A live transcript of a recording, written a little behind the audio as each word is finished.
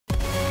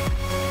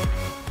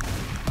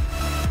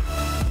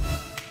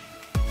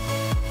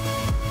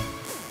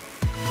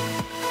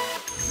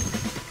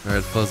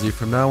Alright, Fuzzy,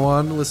 from now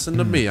on, listen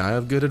to me. I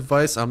have good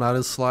advice. I'm not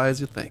as sly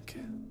as you think.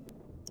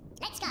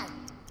 Let's go.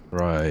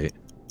 Right.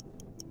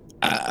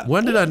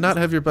 When did I not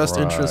have your best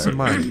interests in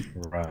mind?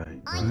 Right.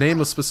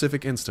 Name a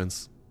specific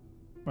instance.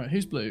 Right,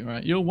 who's blue?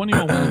 Right, one of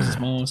your ones is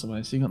miles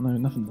away, so you got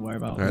nothing to worry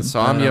about. Alright,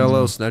 so I'm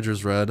yellow,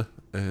 Snedger's red,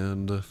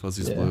 and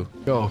Fuzzy's blue.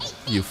 Go.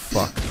 You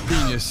fuck.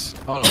 Genius.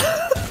 Oh no.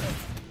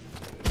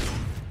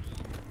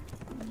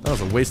 That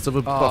was a waste of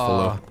a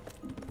buffalo.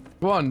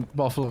 Go on,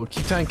 buffalo.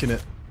 Keep tanking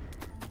it.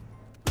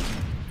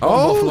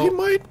 Oh, buffalo. he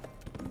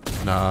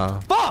might.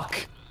 Nah.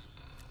 Fuck!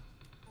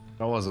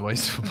 That was a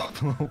waste of a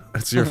buffalo.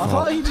 It's your I fault.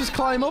 thought he'd just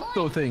climb up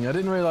though thing. I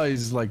didn't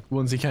realize like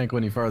once he can't go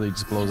any further, he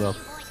just blows up.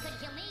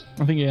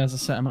 I think he has a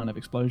set amount of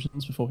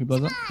explosions before he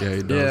blows up. Yeah,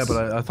 he does. Yeah,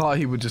 but I thought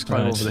he would just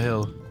climb over the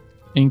hill.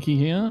 Inky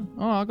here.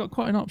 Oh, I got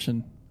quite an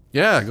option.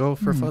 Yeah, go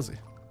for Fuzzy.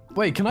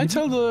 Wait, can I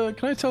tell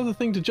the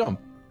thing to jump?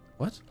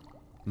 What?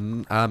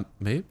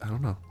 Maybe? I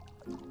don't know.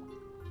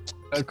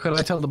 Could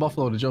I tell the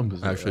buffalo to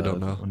jump? I actually don't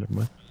know. Oh, never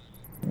mind.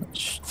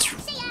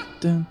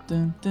 Dun,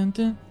 dun, dun,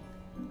 dun.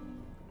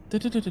 Dun,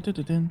 dun, dun, dun, dun,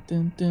 dun,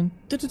 dun, dun,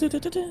 dun, dun,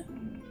 dun,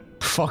 dun.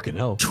 Fucking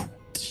hell. Oh,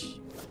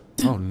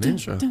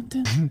 ninja. Dun,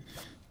 dun, dun,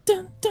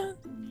 dun, dun,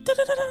 dun,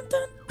 dun,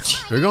 dun.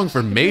 You're going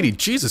for matey.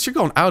 Jesus, you're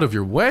going out of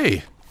your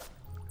way.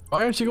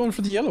 Why aren't you going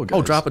for the yellow guys?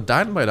 Oh, drop a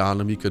dynamite on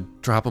him. You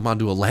could drop him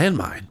onto a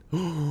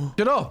landmine.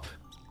 Get up!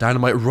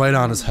 Dynamite right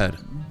on his head.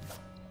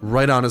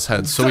 Right on his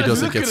head, so he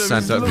doesn't get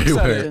sent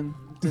everywhere.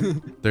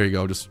 There you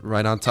go, just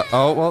right on top.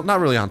 Oh, well, not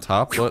really on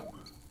top, but...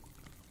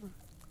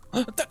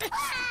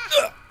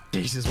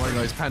 Jesus, my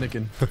guy's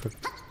panicking.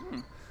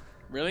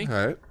 Really?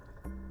 Alright.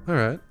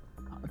 Alright.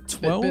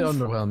 12? Bit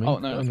underwhelming. Oh,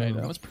 no, okay,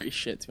 that was pretty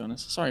shit, to be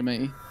honest. Sorry,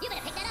 matey. You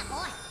better pick that up,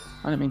 boy.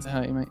 I didn't mean to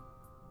hurt you, mate.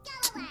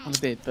 I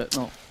did, but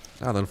not.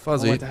 Now then, I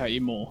Fuzzy. wanted to hurt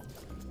you more.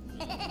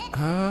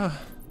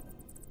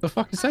 The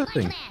fuck is that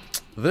thing?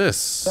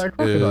 This That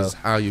crocodile. is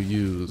how you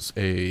use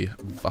a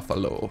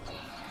buffalo.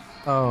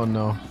 Oh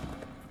no.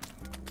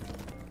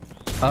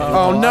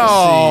 Oh,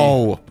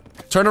 no!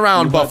 Turn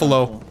around,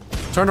 buffalo.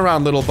 Turn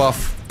around, little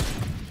buff.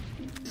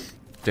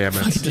 Damn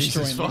it.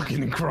 Jesus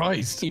fucking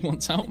Christ. He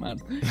wants out, man.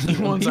 He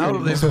wants out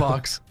of this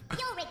box.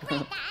 You'll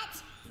regret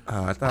that.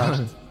 I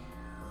thought...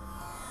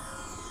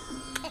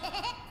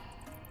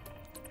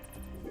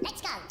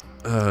 Let's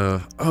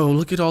go. Oh,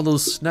 look at all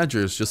those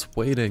snedgers just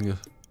waiting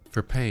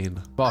for pain.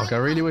 Fuck, I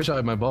really wish I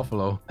had my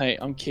buffalo. Hey,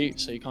 I'm cute,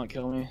 so you can't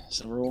kill me. It's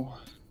a rule.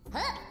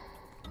 Huh?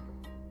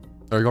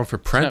 Are you going for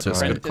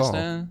Prentice? Good Apprentice call.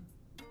 there.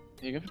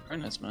 Yeah, you go for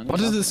Apprentice, man. What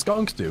does the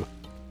skunk do?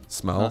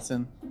 Smell?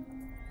 Nothing.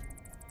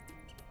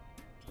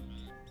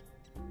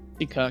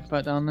 See Kirk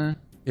back down there?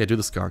 Yeah, do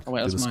the skunk. Oh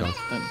wait, do the that's mine.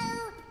 skunk.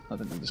 I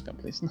didn't do the skunk,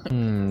 please.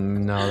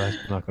 No,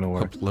 that's not gonna A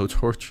work.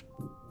 blowtorch.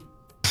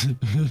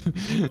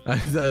 I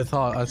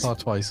thought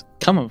twice.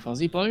 Come on,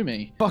 Fuzzy, blow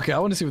me. Fuck it, I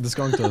want to see what the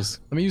skunk does.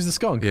 Let me use the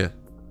skunk. Yeah.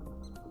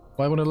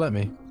 Why won't it let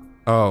me?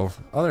 Oh,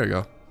 there you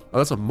go. Oh,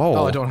 that's a mole.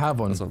 Oh, I don't have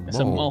one. That's a mole. It's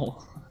a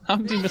mole. How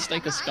did you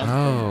mistake a skunk?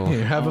 Oh.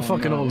 Here, have a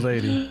fucking no. old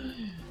lady.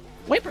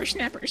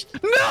 Whippersnappers.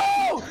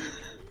 No!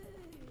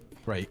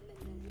 Right.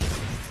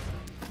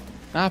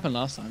 That happened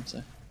last time,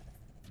 so.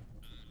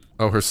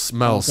 Oh, her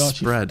smell Oh, God,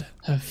 spread.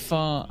 Her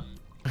fart.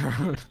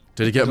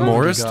 Did he get Oh,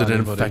 Morris? God, Did it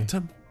anybody. infect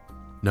him?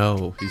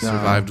 No, he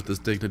survived with his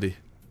dignity.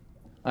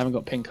 I haven't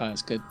got pink eye,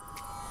 it's good.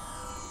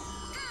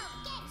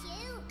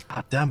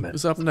 God damn it.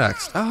 Who's up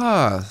next?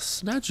 Ah,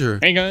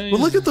 Snedger. Hey guys.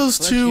 Well, look at those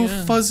two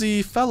Yeah.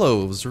 fuzzy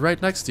fellows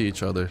right next to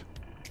each other.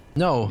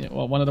 No. Yeah,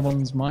 well, one of the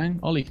ones mine.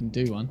 Ollie can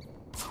do one.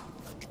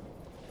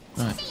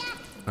 Right.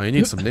 Oh, you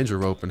need some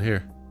ninja rope in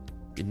here.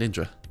 You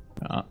ninja.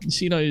 You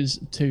see those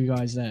two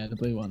guys there, the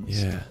blue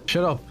ones? Yeah.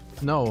 Shut up.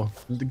 No.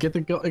 Get the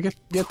blue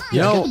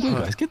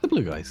guys. Get the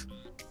blue guys.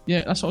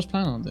 Yeah, that's what I was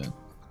planning on doing.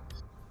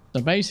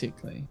 So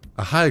basically,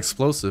 A high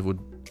explosive would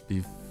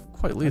be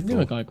quite I knew a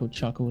lethal. guy called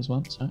Chuckles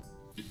once, right?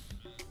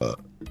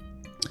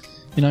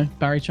 You know,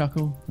 Barry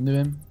Chuckle, I knew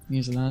him.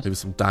 He's a lad. Maybe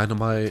some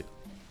dynamite.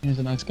 He's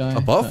a nice guy.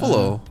 A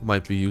buffalo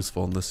might be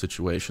useful in this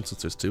situation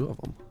since there's two of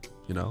them.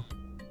 You know?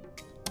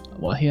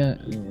 Well, here.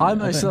 I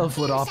myself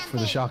would opt for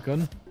the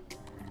shotgun.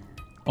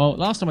 Well,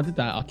 last time I did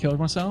that, I killed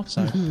myself,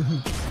 so.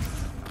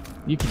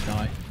 You can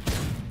die.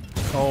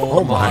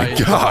 Oh my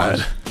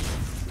god.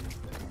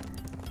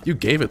 You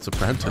gave it to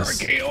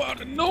Prentice. KO out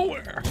of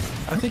nowhere.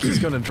 I think he's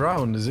gonna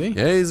drown, is he?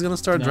 Yeah, he's gonna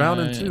start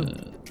drowning too.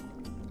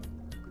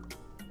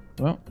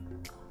 Well.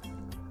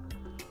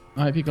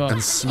 I hope you got. And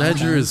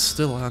Snedger is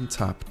still on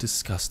top.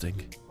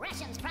 Disgusting.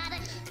 Rations,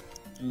 Private.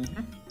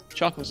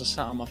 Chuckles are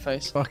sat on my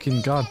face.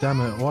 Fucking god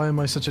damn it. Why am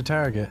I such a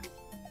target?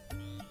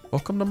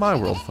 Welcome to my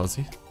world,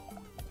 Fuzzy.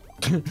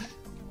 I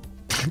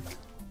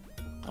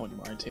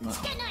wouldn't worry too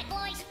much. Good night,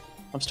 boys.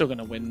 I'm still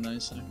gonna win though,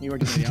 so you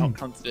already know the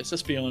outcome to this.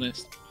 Let's be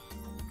honest.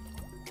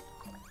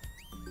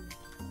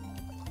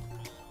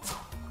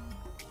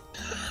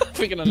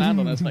 We're gonna land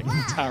on us like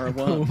a tower of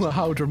worms.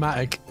 How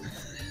dramatic.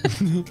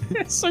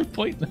 It's so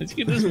pointless.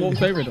 You can just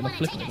walk over it and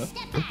flip over.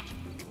 Step back.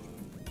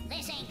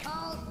 This ain't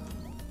cold.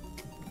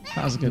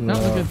 That was a good. That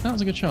was a good. That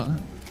was a good shot.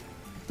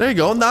 There you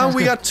go. Now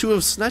we got 2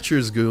 of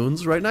Snatcher's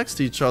goons right next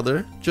to each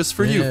other, just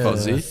for you,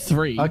 Fuzzy.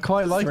 3. I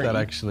quite like 3. that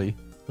actually.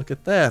 Look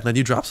at that. Then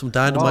you drop some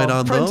dynamite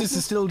on them. Prentice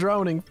is still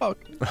drowning. Fuck.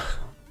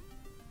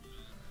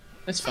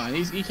 That's fine.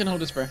 He can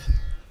hold his breath,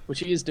 which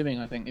he is doing.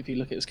 I think if you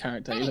look at his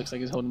character, he looks like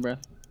he's holding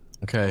breath.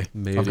 Okay.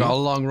 Maybe. I've got a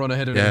long run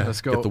ahead of him.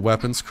 Let's go. Get the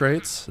weapons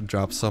crates.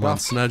 Drop some on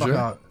Snedger.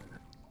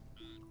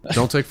 Fuck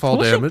Don't take fall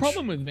What's damage. your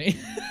problem with me?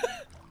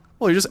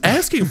 Well, you're just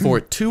asking for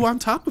it. 2 on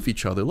top of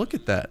each other. Look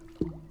at that.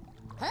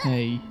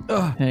 Hey.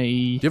 Hey.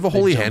 Do you have a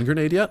holy hand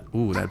grenade yet?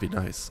 Ooh, that'd be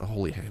nice. A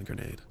holy hand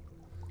grenade.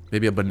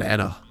 Maybe a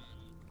banana.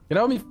 Get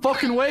out of me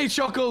fucking way,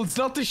 Chuckles!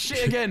 Not this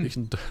shit again! You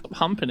can Stop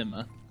humping him,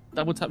 man.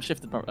 Double tap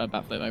shift the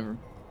backflip over him.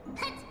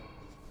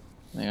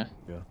 There you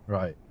go. Yeah.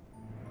 Right.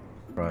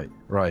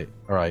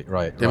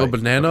 Right. Do you have a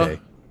banana?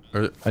 Okay.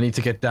 Or, I need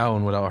to get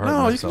down without hurting no,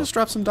 myself. you can just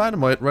drop some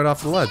dynamite right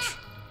off the ledge.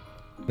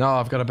 No,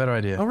 I've got a better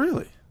idea. Oh,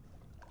 really?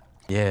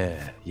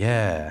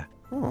 Yeah.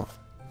 Oh.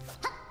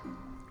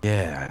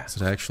 Yeah. Is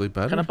it actually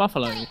better? Can a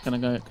buffalo? Can I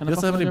go? Can He a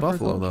doesn't have any go for a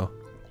buffalo, call? though.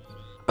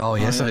 Oh,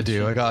 yes, yeah, I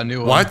do. I got a new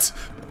one. What?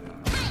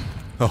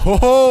 Oh, ho,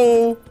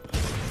 ho.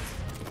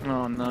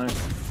 Oh no.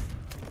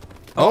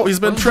 Oh, he's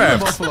been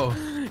trapped. Buffalo.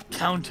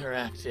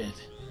 Counteracted.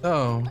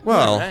 Oh.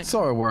 Well, Alright.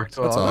 Sort of worked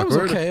well. That's That was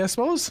awkward. okay, I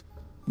suppose.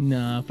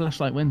 Nah,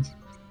 flashlight wins.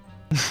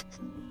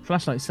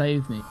 Flashlight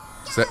saved me.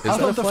 is that I a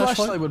thought the flashlight?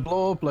 flashlight would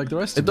blow up like the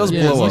rest It of does it.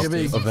 Yeah, blow it's up like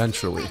a big-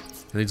 eventually.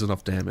 It needs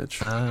enough damage.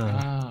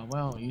 Ah.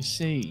 Well, you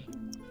see.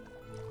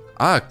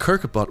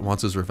 Kirkbutt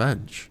wants his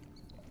revenge.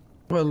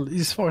 Well,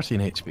 he's 14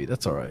 HP.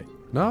 That's alright.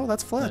 No,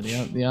 that's Fletch.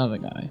 The other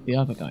guy. The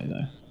other guy,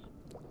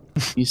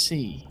 though. You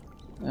see.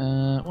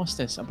 What's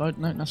this? A boat?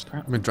 No, that's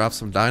crap. I mean, drop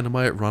some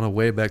dynamite, run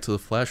away back to the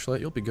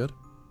flashlight. You'll be good.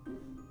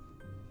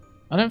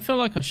 I don't feel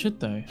like I should,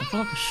 though. I feel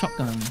like a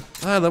shotgun.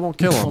 That won't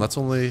kill him. That's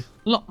only...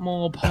 A lot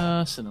more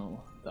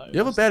personal, though. You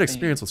have a That's the bad thing.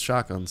 experience with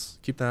shotguns.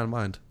 Keep that in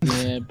mind.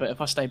 Yeah, but if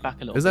I stay back a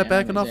little Is that bit,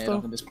 back I'm gonna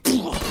enough, do it, though?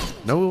 I'm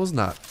just- No, it was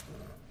not.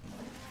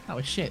 That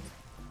was shit.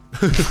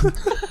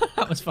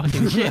 That was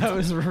fucking shit. That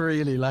was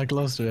really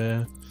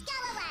lackluster,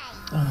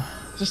 yeah.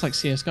 Just like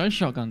CSGO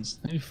shotguns.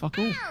 They do fuck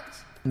all.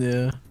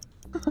 Yeah.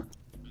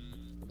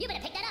 You better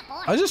pick that up,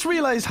 boy. I just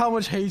realized how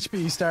much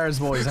HP Stars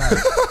boys have.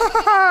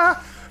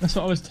 That's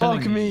what I was telling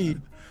Fuck you. me.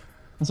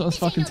 That's what I was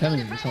fucking telling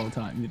you this whole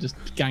time. You're just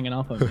ganging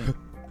up on me. I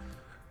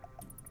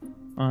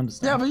Yeah,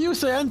 understand. but you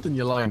say anything,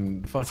 you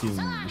lying fucking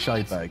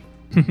shite bag.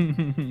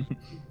 I'm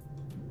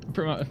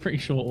pretty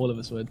sure all of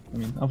us would. I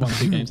mean, I've won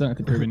 2 games. I don't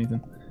have to prove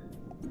anything.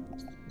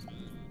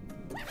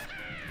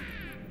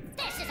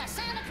 This is the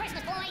sound of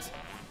Christmas, boys.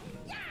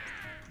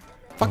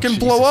 Fucking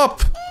blow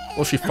up!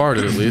 Well, she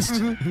farted at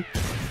least.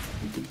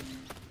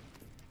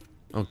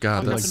 Oh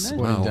god, Like that's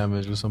 20 smell.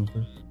 damage or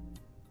something.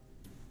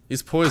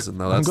 He's poisoned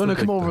though. I'm That's gonna the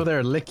come big over thing.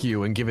 there, lick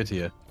you, and give it to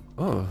you.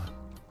 Oh,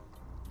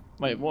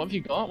 Wait, what have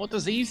you got? What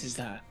disease is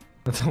that?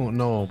 I don't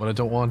know, but I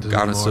don't want it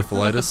anymore.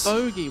 gonosyphilitis. Like a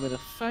bogey with a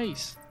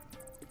face.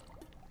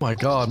 My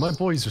god, my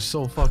boys are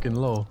so fucking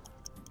low.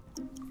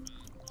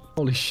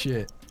 Holy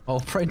shit. Oh,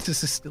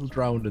 Prentice is still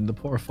drowned in the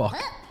poor fuck.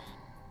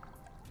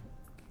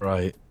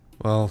 Right.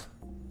 Well,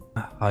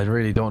 I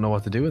really don't know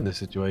what to do in this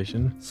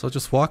situation. so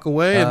just walk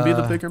away and be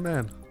the Uh, bigger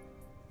man.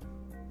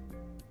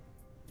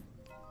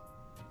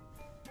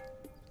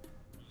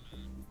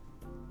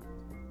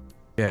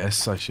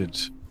 Yes, I should.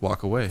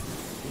 Walk away.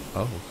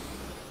 Oh.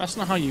 That's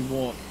not how you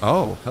walk.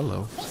 Oh,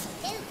 hello.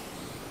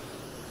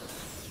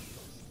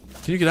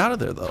 Can you get out of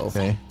there though?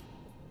 Okay.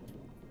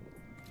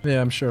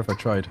 Yeah, I'm sure if I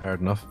tried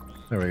hard enough.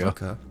 There we go.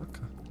 Okay. Okay.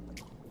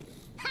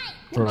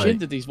 What Right. gym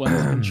did these ones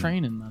have been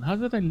training, man? How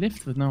did they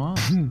lift with no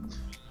arms?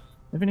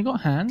 They've only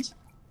got hands.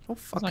 Don't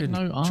like fucking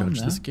no arm judge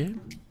there. this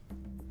game.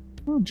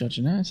 I'm not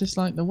judging it. It's just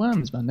like the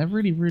worms, man. They're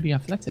really, really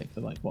athletic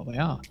for like what they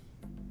are.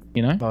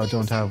 You know? Oh, I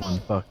don't have one.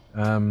 Fuck.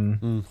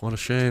 What a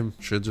shame.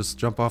 Should just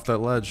jump off that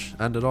ledge.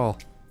 End it all.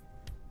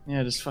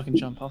 Yeah, just fucking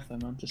jump off there,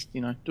 man. Just,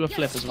 you know, do a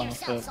flip as well.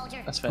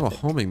 That's fair. Oh, a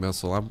homing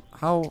missile.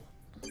 How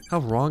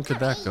wrong could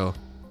that go?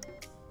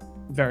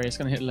 Very, it's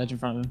gonna hit the ledge in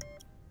front of him.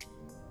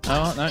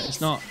 Oh, no, it's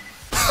not.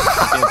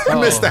 I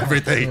missed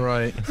everything.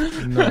 Right.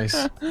 Nice.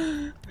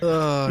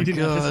 Oh, You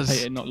didn't God.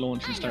 anticipate it not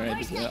launching straight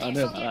at it. I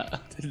know about that.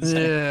 I didn't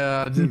say it.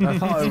 Yeah, I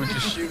thought it would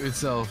just shoot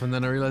itself, and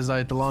then I realized I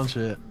had to launch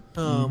it.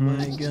 Oh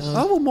my god.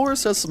 Oh, well,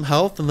 Morris has some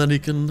health, and then he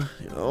can,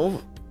 you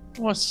know,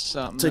 What's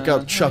up, take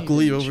man? out Chuck How you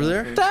Lee doing, over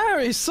there. Chuck? There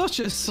is such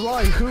a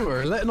sly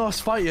hooer, letting us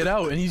fight it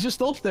out, and he's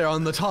just up there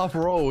on the top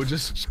row,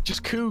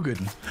 just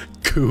coogan.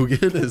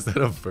 Coogan? Is that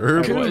a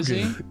verb? What is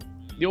he?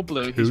 You're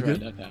blue. He's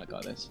Coogan? red. Okay, I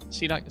got this.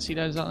 See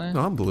those out there? No,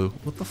 I'm blue.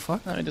 What the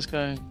fuck? Let me just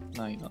go.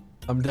 No, you're not.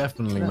 I'm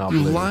definitely not You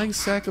blue. lying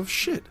sack of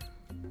shit.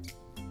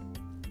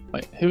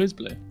 Wait, who is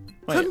blue?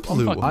 Wait, I'm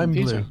blue. fucking I'm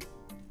confused.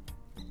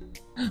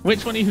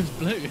 Which one of you is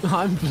blue?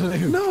 I'm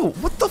blue. No,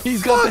 what the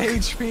He's fuck? got the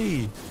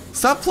HP.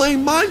 Stop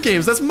playing mind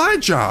games. That's my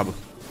job.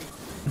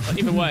 But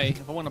either way,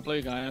 if I want a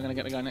blue guy, I'm gonna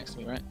get the guy next to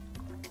me, right?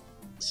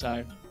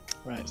 So,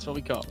 right, so what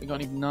we got? We got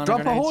any nano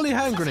Drop a grenades? holy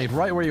hand grenade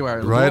right where you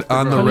are. Right Look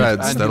on the ground,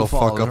 reds. and That'll you'll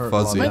fall fuck and up hurt a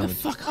lot of Fuzzy. Where the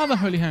damage. fuck are the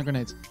holy hand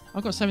grenades?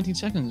 I've got 17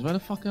 seconds. Where the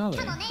fuck are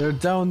they? They're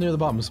down near the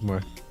bottom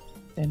somewhere.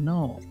 They're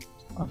not.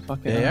 Oh, fuck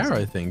it. They are,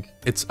 I think.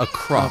 It's a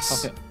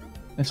cross. Oh, fuck it.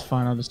 It's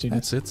fine, I'll just do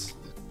this. That's it.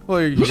 Well,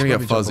 you're gonna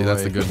get fuzzy.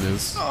 That's the away. good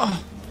news.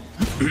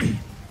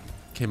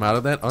 Came out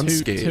of that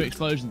unscathed. Two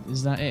explosions.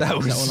 Is that it? That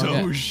Is was all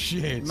I so get?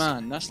 shit.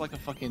 Man, that's like a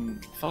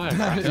fucking fire.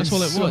 That That's is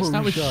all it was. so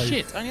That was shite.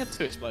 shit. I only had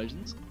 2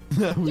 explosions.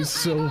 That was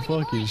so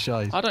fucking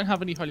shite. I don't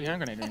have any holy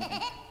hand grenade or anything.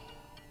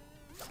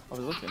 I was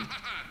looking.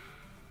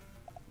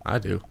 I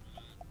do.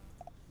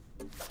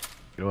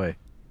 Get away.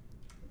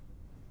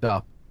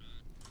 Stop.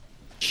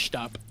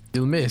 Stop.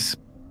 You'll miss.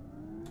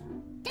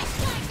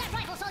 Discharge that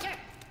rifle, soldier.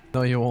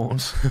 No, you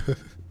won't.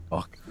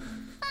 Fuck.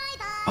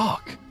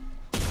 Fuck.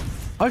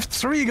 I have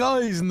 3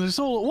 guys and they're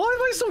so. Why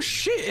am I so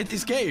shit at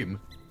this game?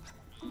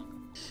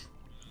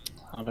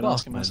 I've been Fuck,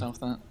 asking man. myself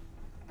that.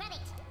 Grab it.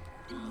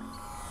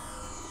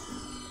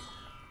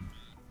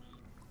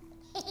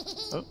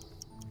 Oh.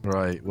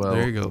 Right. Well.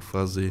 There you go,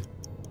 fuzzy.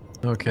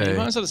 You Okay.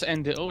 might as well just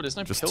end it all. There's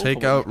no Just kill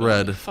take for out one.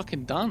 red. You're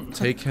fucking done.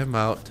 Take him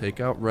out. Take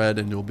out red,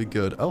 and you'll be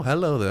good. Oh,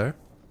 hello there.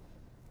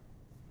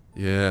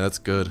 Yeah, that's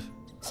good.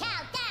 Chow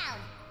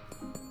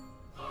down.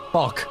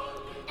 Fuck.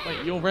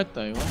 Wait, you're red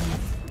though.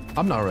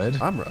 I'm not red.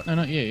 I'm red. No,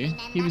 not you.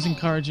 He was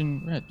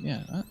encouraging red.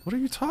 Yeah. What are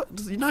you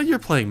talking? Now you're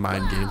playing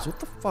mind games. What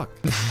the fuck?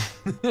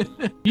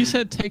 You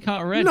said take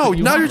out red. No, but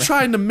you now are you're red.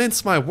 trying to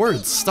mince my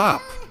words.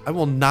 Stop. I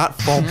will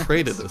not fall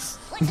prey to this.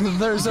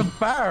 There's a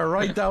bar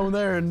right down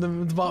there in the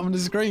bottom of the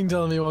screen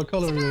telling me what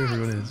color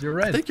everyone is. You're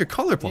I red. think you're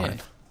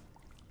colorblind.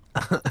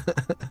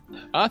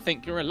 I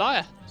think you're a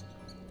liar.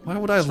 Why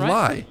would I That's right.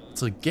 lie?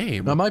 It's a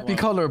game. I might be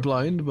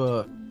colorblind,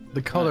 but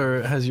the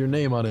color has your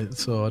name on it,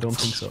 so I don't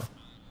think so.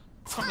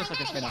 Can't just like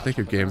a straight I up. think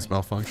your game's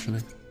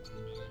malfunctioning.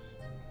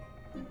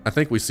 I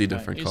think we see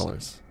different you see-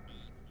 colors.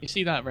 You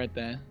see that red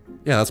there?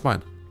 Yeah, that's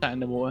mine. That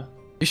in the water.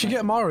 You should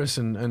get Morris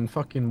and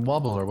fucking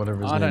Wobble or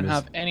whatever his I name don't is.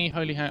 have any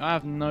holy hand. I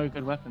have no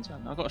good weapons,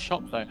 man. I've got a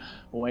shop though.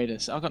 Wait a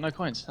sec. I've got no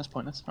coins. That's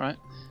pointless. All right.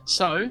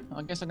 So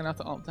I guess I'm gonna have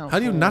to opt out. How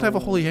do you not have a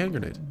for- holy hand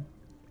grenade?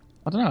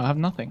 I don't know. I have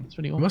nothing. It's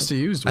really You awful. must have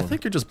used I one.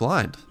 think you're just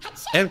blind.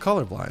 And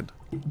colorblind.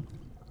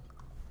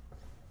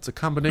 It's a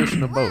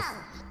combination of both.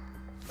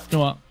 You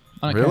know what?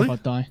 I don't Really? care if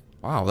I die.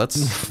 Wow,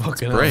 that's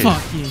Fucking hell. brave.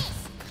 Fuck you,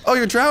 Oh,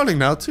 you're drowning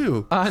now,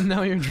 too. And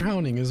now you're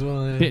drowning as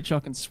well. eh? bitch! I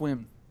can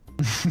swim.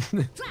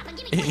 Drop and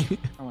give me 20.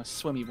 I'm a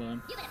swimmy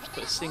worm. You better pick Put a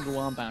that up. single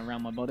armband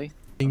around my body.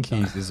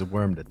 Pinkies is a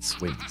worm that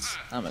swims.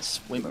 I'm a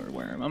swimmer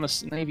worm. I'm a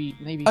navy.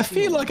 I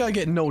feel like I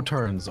get no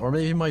turns, or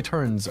maybe my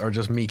turns are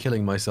just me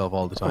killing myself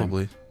all the time.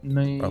 Probably.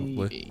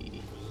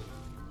 Maybe.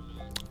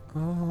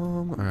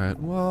 Probably. Alright,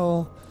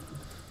 well...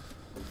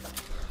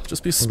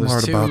 Just be there's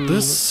smart about two-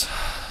 this.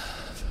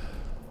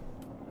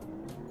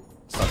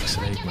 Fuck's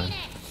sake, man.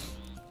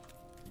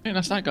 I think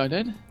that's that guy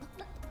dead.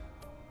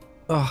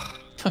 Ugh.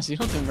 You're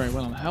not doing very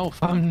well on health.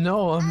 I'm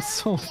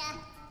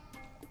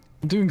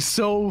doing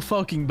so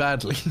fucking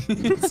badly. I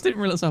just didn't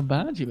realize how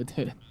bad you were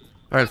doing.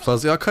 Alright,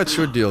 Fuzzy, I'll cut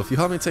you a deal. If you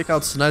help me take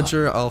out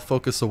Snedger, I'll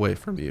focus away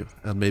from you.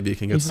 And maybe you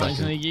can get He's going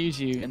to second. use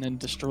you and then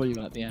destroy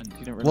you at the end.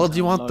 You don't Well, realize do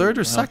you how want low third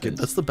or your health second? is.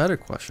 That's the better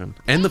question.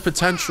 And the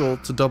potential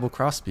to double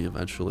cross me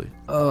eventually.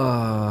 You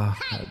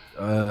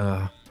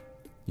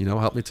know,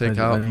 help me take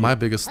I out need- my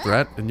biggest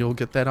threat, and you'll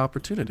get that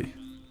opportunity.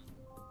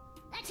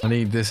 I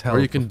need this help. Or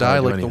you can before I die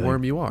do like the anything.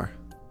 worm you are.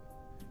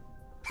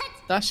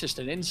 That's just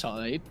an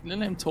insult. You didn't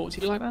let him talk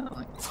to you like that.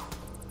 Like,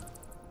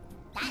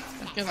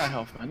 get that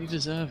health, man. You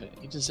deserve it.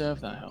 You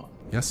deserve that health.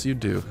 Yes, you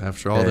do.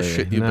 After all the Hey,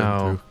 shit you've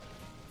now. been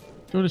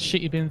through. All the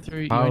shit you've been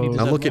through, you Now only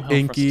deserve look more at health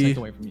for us to Inky. take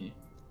away from you.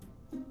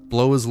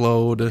 Blow his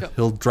load. at-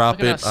 He'll drop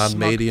Look at it that on smug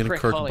Matey and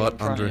prick Kirk Holly butt in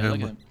front under of you, look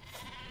him. at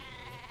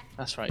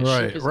That's right.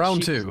 Right, sheep is-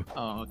 round sheep is- 2.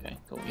 Oh, okay,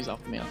 cool. He's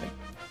after me, I think.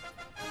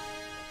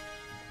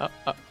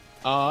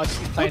 I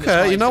just playing it Okay,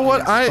 smart, you know he's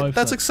what? playing it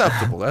That's both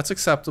acceptable. That's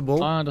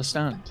acceptable. I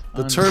understand.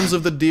 The terms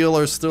of the deal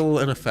are still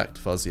in effect,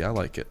 Fuzzy. I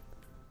like it.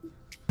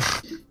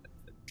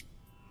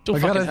 Still I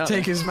fucking gotta hell,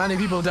 take as many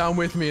people down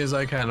with me as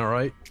I can,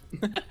 alright?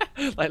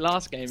 like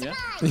last game, yeah.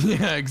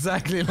 Yeah,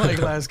 exactly like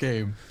last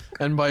game.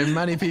 And by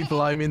many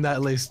people, I'm in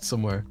that list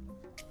somewhere.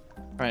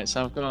 Right,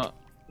 so I've got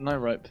no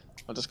rope.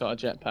 I've just got a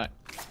jetpack.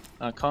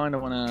 I kind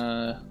of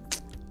wanna.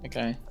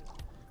 Okay.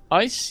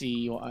 I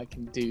see what I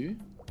can do.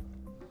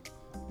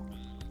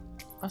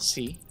 I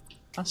see.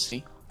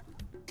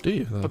 Do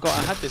you? though? Forgot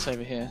I had this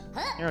over here.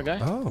 Here I go.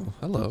 Oh,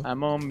 hello.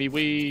 I'm on me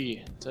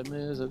way to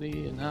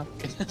misery and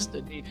happiness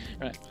today.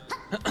 Right.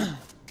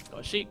 Got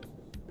a sheep.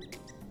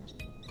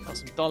 Got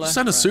some dollar.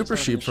 Send a Right, super let's have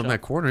a sheep from shop.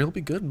 that corner. He'll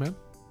be good, man.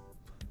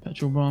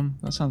 Petrol bomb.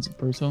 That sounds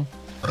brutal.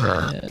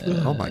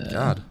 Oh my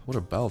god. What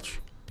a belch.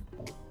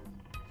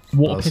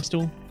 Water Does.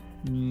 pistol.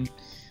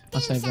 I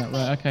saved that.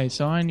 Right. Okay.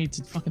 So I need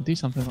to fucking do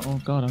something. Oh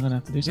god, I'm gonna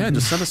have to do Yeah, something.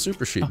 just send a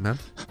super sheep, man.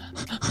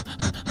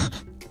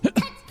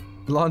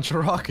 Launch a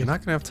You're rocket. not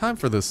gonna have time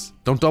for this.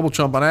 Don't double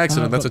jump on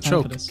accident. That's a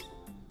choke.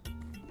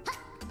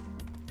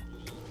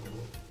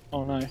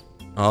 Oh no.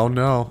 Oh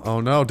no.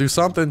 Oh no. Do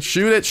something.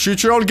 Shoot it.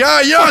 Shoot your own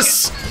guy.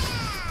 Yes!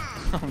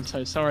 I'm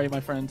so sorry, my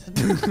friend.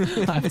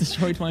 I've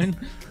destroyed my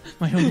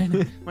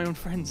own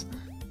friends.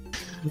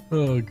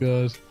 Oh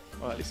god.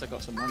 Well, at least I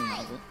got some money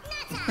out of it.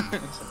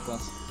 It's a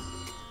plus.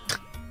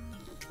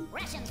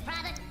 Rations,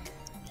 Private.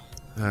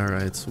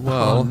 Alright, Oh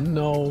well...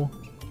 no.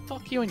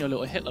 Fuck you and your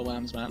little Hitler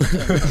worms, man.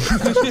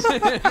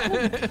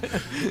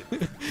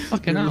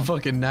 Fucking You're hell.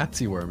 fucking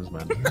Nazi worms,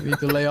 man. You need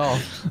to lay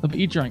off. But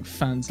you drank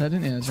Fanta,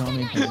 didn't you? Do you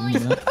know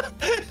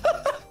what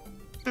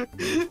I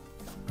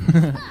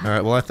mean?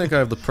 Alright, well I think I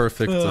have the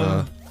perfect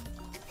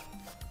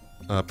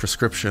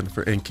prescription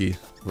for Inky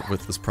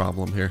with this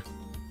problem here.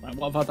 Right,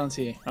 what have I done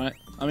to you? Right,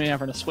 I'm here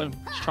having a swim,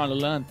 just trying to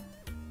learn.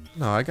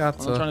 No, I got...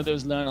 All I'm trying to do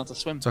is learn how to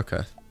swim. It's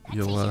okay.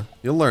 You'll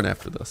learn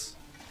after this.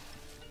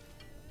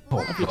 Oh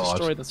Have you god.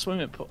 destroyed the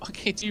swimming pool?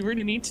 Okay, do you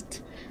really need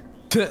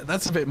to?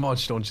 That's a bit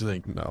much, don't you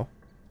think? No.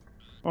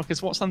 Well,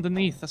 because what's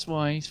underneath? That's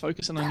why he's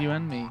focusing on you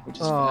and me, which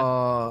is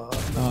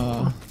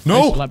Oh.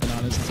 No! like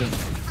bananas too.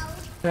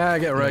 Yeah,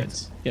 get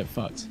wrecked. Get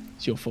fucked.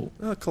 It's your fault.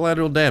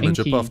 Collateral damage,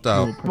 it Inky, buffed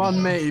out. you're Come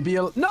on, mate. Be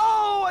a... No!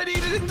 I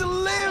needed him to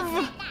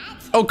live!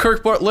 Oh,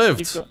 Kirkbart lived!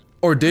 You've got-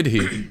 Or did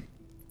he?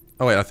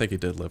 Oh wait, I think he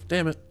did live.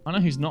 Damn it. I know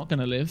who's not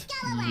gonna live.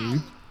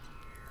 You.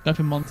 Go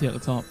for Monty at the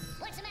top.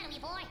 What's the matter, me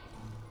boy?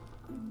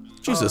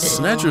 Jesus,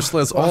 Snatcher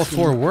sleds all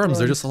 4 worms,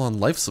 they're just all on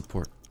life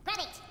support.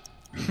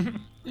 Rabbit.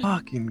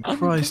 Fucking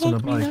Christ on a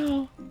Unplug me bike.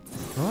 now.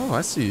 Oh,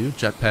 I see you,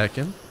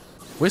 jetpacking.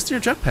 Wasting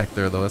your jetpack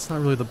there though, that's not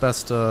really the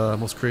best,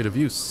 most creative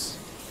use.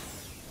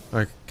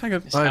 Alright, kinda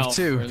It's I have health,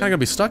 two. really. gonna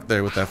be stuck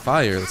there with that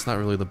fire, that's not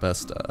really the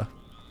best,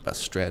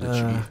 best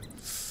strategy.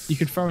 You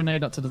could throw a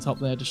nade up to the top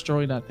there,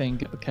 destroy that thing,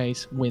 get the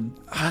case, win.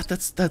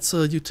 That's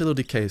a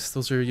utility case,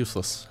 those are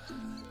useless.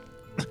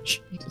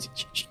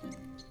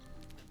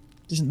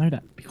 Doesn't know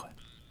that. Be quiet.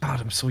 God,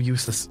 I'm so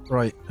useless.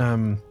 Right,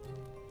 no.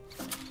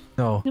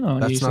 You're not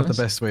That's not the useless.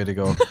 best way to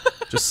go.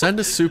 Just send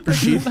a super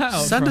sheep, Wow,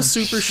 send a bro.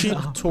 super sheep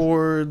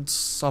towards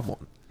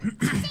someone. Yeah,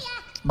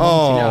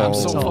 Yeah, I'm Oh,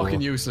 so Oh.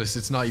 fucking useless.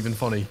 It's not even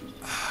funny.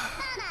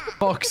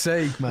 Fuck's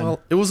sake, man. well,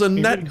 it was a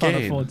You net really can't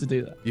gain. afford to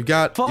do that. You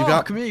got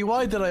Fuck me.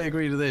 Why did I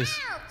agree to this?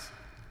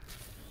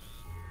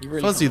 You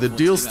really Fuzzy, can't the afford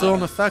to deal's do still in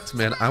that. effect,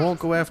 man. I won't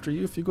go after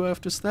you if you go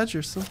after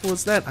Snatcher. Simple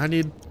as that. I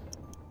need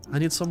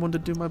someone to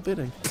do my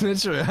bidding.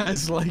 Snitcher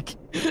has like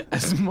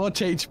as much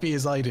HP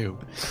as I do,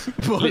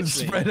 but Literally.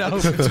 spread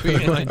out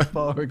between like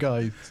 4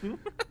 guys.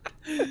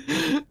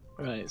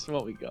 Right, so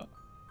what we got?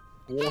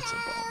 Water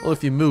bomb. Well,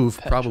 if you move,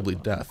 Petrol probably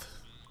bomb. death.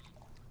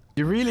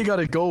 You really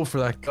gotta go for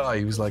that guy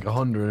who's like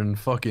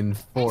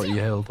 140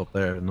 health up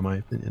there, in my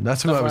opinion.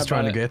 That's who Don't I was worry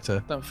trying to about get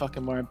to. Don't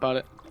fucking worry about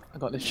it. I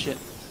got this shit.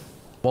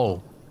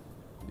 Whoa.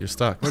 You're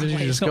stuck. Where did you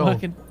Wait, just it's not go?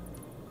 working.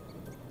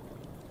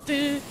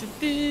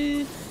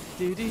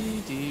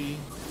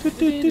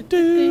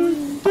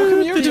 How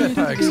come your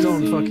jetpacks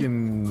don't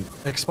fucking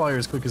expire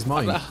as quick as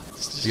mine?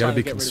 You gotta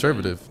be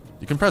conservative.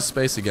 You can press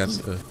space again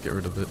to get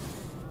rid of it.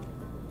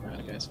 Right,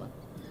 okay, it's fine.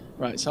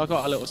 Right, so I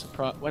got a little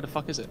surprise. Where the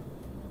fuck is it?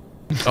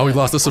 Oh, we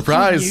lost a Use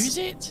surprise.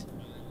 it?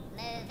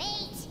 Move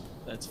it.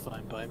 That's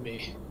fine by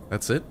me.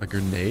 That's it? A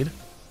grenade?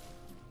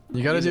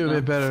 You gotta do a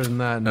bit better than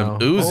that now.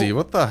 An Uzi? Oh,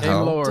 What the aim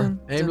hell? lower.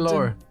 Aim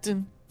lower.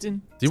 Do Do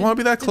you want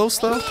to be that close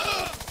though?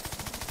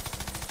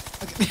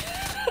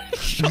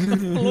 Shot the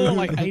floor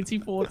like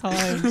 84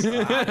 times. I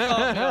can't be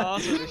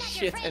arsed with this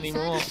shit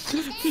anymore.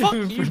 Fuck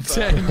you,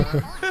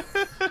 bro.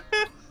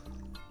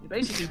 You're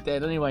basically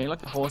dead anyway. You're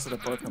like a horse at a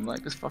brook. I'm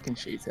like, just fucking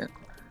shoot it.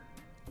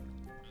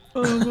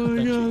 Oh my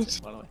Don't shoot god.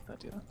 it, by the way. Don't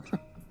do that.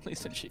 Please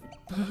don't shoot.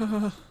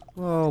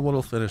 Well,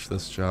 what'll finish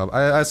this job?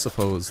 I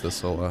suppose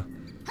this'll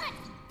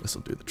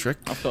do the trick.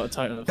 I've got a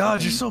total of God,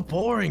 fucking- you're so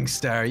boring,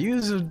 Star.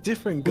 Use a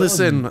different gun.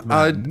 Listen,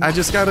 man. I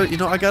just gotta,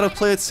 I gotta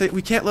play it safe.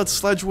 We can't let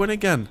Sledge win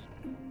again.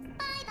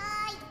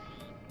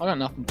 I got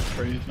nothing to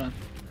prove, man.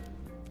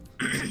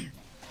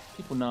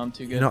 People know I'm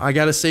too good. I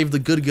gotta save the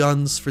good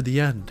guns for the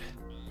end.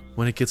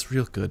 When it gets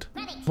real good.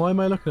 Why am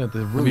I looking at the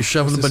roof? We'll be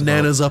shoving What's this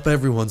bananas up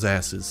everyone's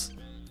asses.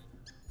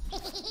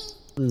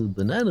 about? Ooh,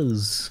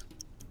 bananas.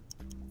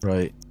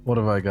 Right, what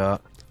have I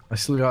got? I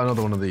still got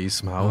another one of these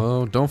somehow.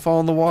 Oh, don't fall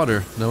in the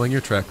water, knowing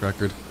your track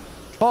record.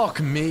 Fuck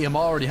me, I'm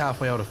already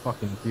halfway out of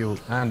fucking fuel.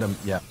 And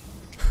yeah.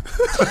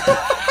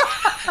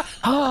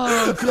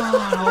 Oh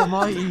god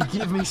almighty,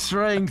 give me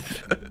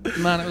strength.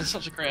 Man, it was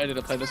such a great idea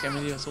to play this game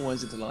with you. It's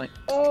always a delight.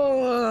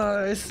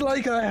 Oh, it's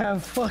like I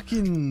have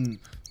fucking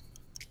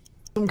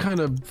some kind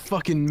of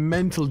fucking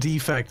mental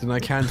defect and I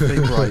can't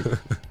think right.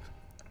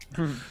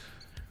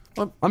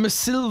 I'm a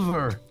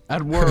silver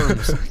at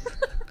worms.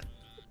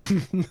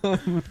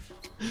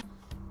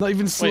 Not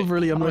even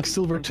silverly, I'm like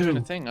silver I'm doing a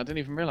too. thing. I didn't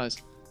even realize.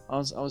 I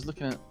was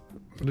looking at.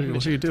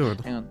 What are you doing?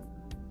 Hang on.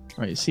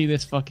 Right, you see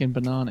this fucking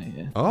banana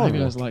here? Oh. I hope you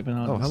guys like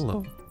bananas. Oh,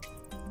 hello.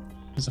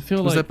 Because I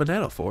feel What's like that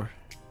banana for?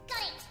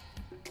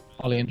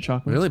 Ollie and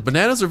chocolate. Really?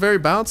 Bananas are very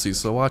bouncy,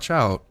 so watch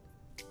out.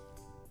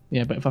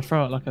 Yeah, but if I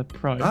throw it like a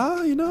pro.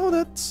 Ah,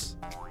 that's...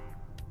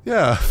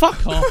 Yeah.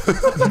 Fuck off!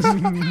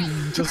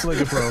 Just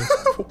like a pro.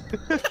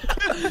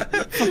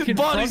 Fucking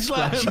Body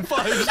frog slam!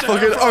 splash.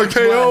 Fucking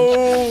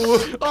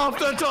RKO! Off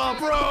the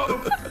top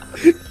rope!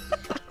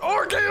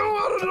 RKO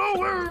out of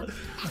nowhere!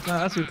 No,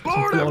 that's a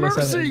Lord have flawless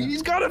mercy! editing.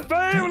 He's got a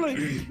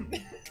family!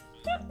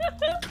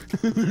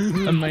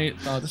 And mate,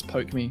 oh, just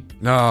poke me.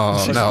 No,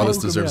 Just no, this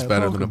poke him, deserves yeah,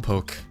 better poke than a him.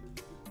 poke.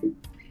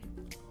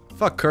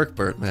 Fuck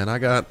Kirkbert, man. I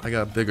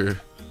got bigger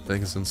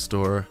things in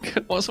store.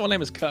 What's someone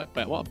name is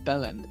Kirkbert? What a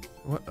bellend.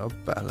 What a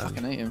ballad.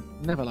 Fucking hate him.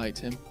 Never liked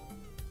him.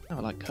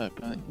 Never liked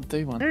Kirkbert. You can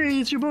do one. Hey,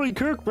 it's your boy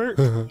Kirkbert.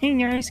 Hey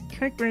guys,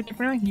 Kirkbert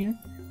right here.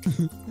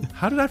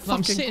 How did I I'm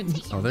fucking... sitting,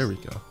 Oh, there we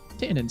go.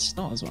 sitting in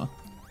snot as well.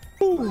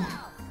 Ooh.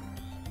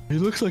 He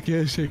looks like he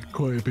has taken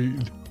quite a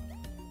beating.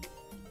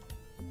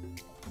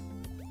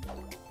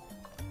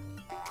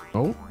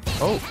 Oh.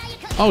 Oh.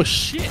 Oh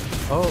shit!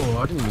 Oh,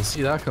 I didn't even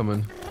see that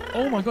coming.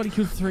 Oh my god, he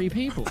killed 3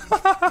 people.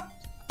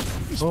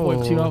 Just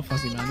wiped you out,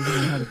 Fuzzy man. You didn't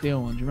even have a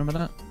deal on. Do you remember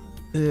that?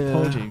 Yeah.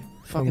 Told you.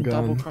 Fucking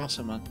gone. double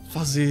crosser, man.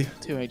 Fuzzy.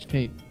 2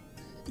 HP.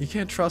 You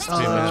can't trust me,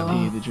 2 man.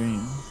 HP, the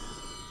dream.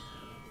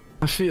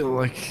 I feel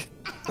like...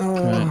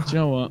 Right, do you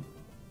know what?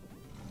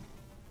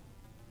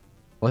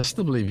 Well, I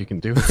still believe you can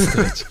do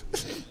it.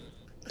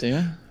 Do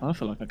you? I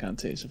feel like I can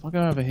too. So if I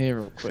go over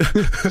here real quick.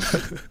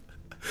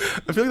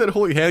 I feel like that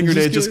holy hand You just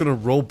grenade just get- gonna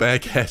roll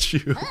back at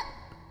you.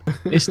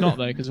 It's not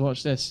though, because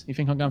watch this. You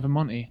think I'm going for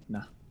Monty?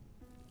 Nah.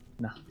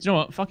 Nah. Do you know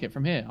what? Fuck it.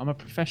 From here, I'm a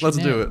professional.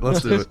 Let's do it.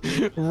 Let's do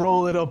it.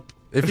 Roll it up.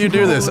 If you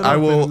do this, Roll it I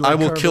up will. and I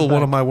will curve kill it one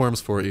back. of my worms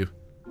for you.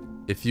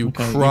 If you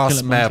Okay, cross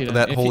killing map Monty then.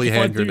 that If holy if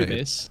hand I do grenade.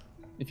 This,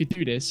 if you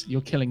do this,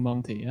 you're killing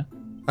Monty, yeah?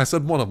 I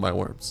said one of my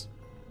worms.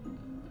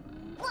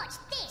 Watch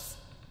this.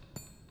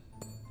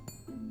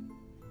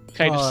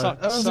 Okay, just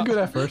suck. That was a suck. good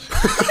effort.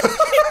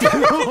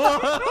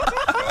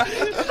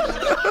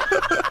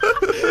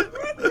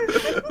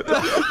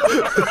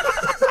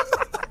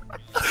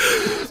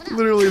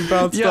 Literally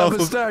bounced Yeah, off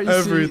but of Star, you see, the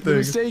everything.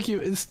 mistake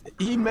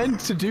he meant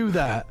to do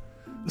that,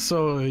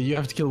 so you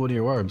have to kill one of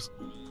your worms.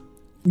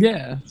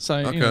 Yeah. So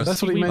Okay. you know,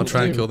 That's what he we- meant I'll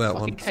try and do. kill that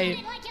fucking one. K-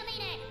 Like you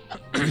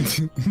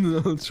mean it.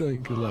 No, I'll try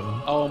and kill that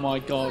one. Oh my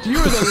god. You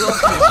were the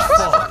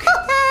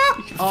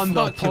luckiest fuck on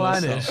the Fuck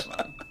planet.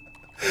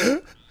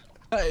 yourself.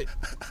 Hey,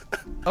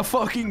 a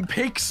fucking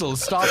pixel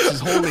stops his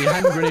holy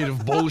hand grenade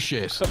of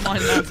bullshit. But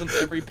mine lands on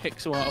every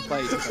pixel out of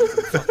place and goes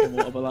in fucking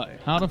water below.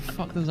 How the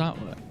fuck does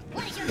that work?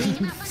 What is your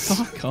name, Muffin?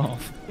 Fuck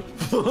off.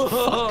 Fuck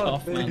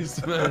off, man.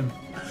 face, man.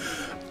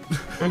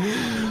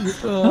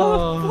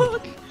 Oh,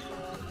 fuck.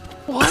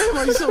 Why am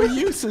I so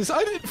useless?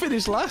 I didn't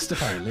finish last,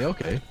 apparently.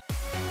 Okay.